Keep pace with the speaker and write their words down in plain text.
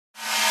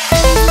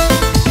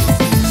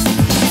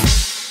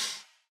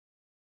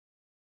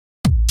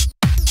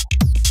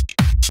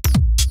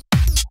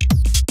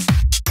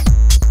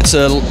It's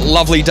a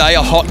lovely day,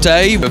 a hot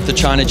day of the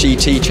China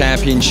GT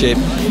Championship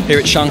here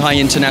at Shanghai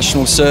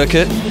International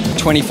Circuit.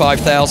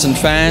 25,000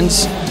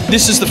 fans.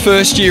 This is the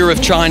first year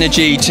of China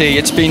GT.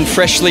 It's been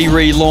freshly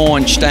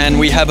relaunched and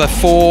we have a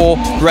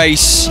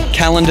 4-race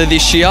calendar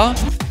this year.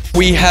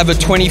 We have a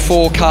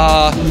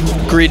 24-car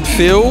grid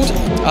field,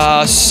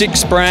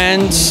 6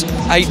 brands,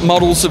 8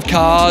 models of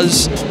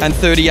cars and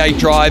 38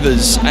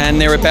 drivers, and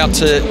they're about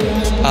to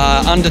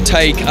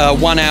undertake a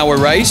 1-hour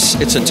race.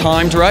 It's a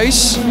timed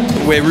race.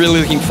 We're really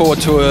looking forward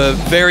to a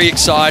very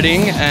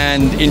exciting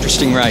and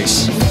interesting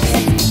race.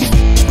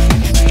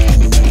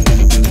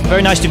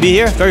 Very nice to be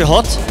here, very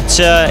hot.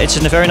 It's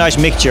in a very nice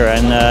mixture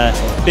and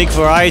big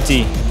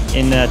variety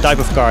in type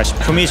of cars.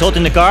 For me it's hot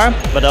in the car,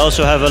 but I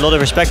also have a lot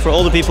of respect for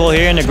all the people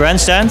here in the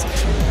grandstand.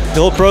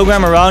 The whole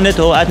program around it,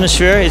 the whole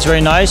atmosphere, it's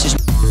very nice.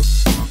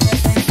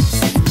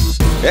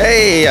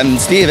 Hey, I'm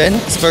Steven.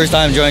 It's the first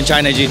time joining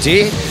China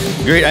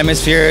GT. Great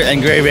atmosphere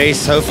and great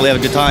race. Hopefully have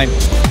a good time.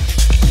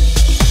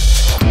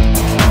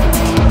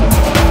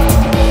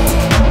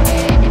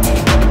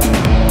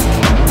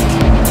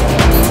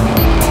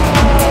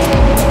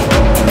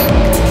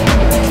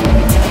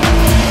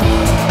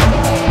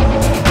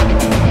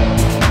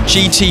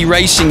 GT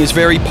racing is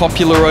very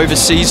popular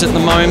overseas at the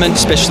moment,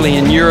 especially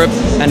in Europe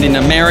and in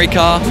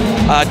America.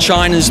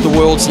 China's the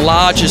world's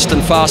largest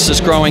and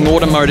fastest growing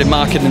automotive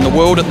market in the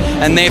world,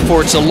 and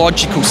therefore it's a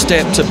logical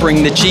step to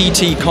bring the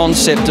GT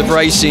concept of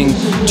racing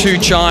to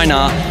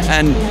China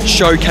and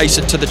showcase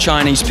it to the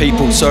Chinese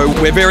people. So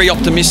we're very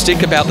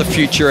optimistic about the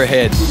future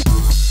ahead.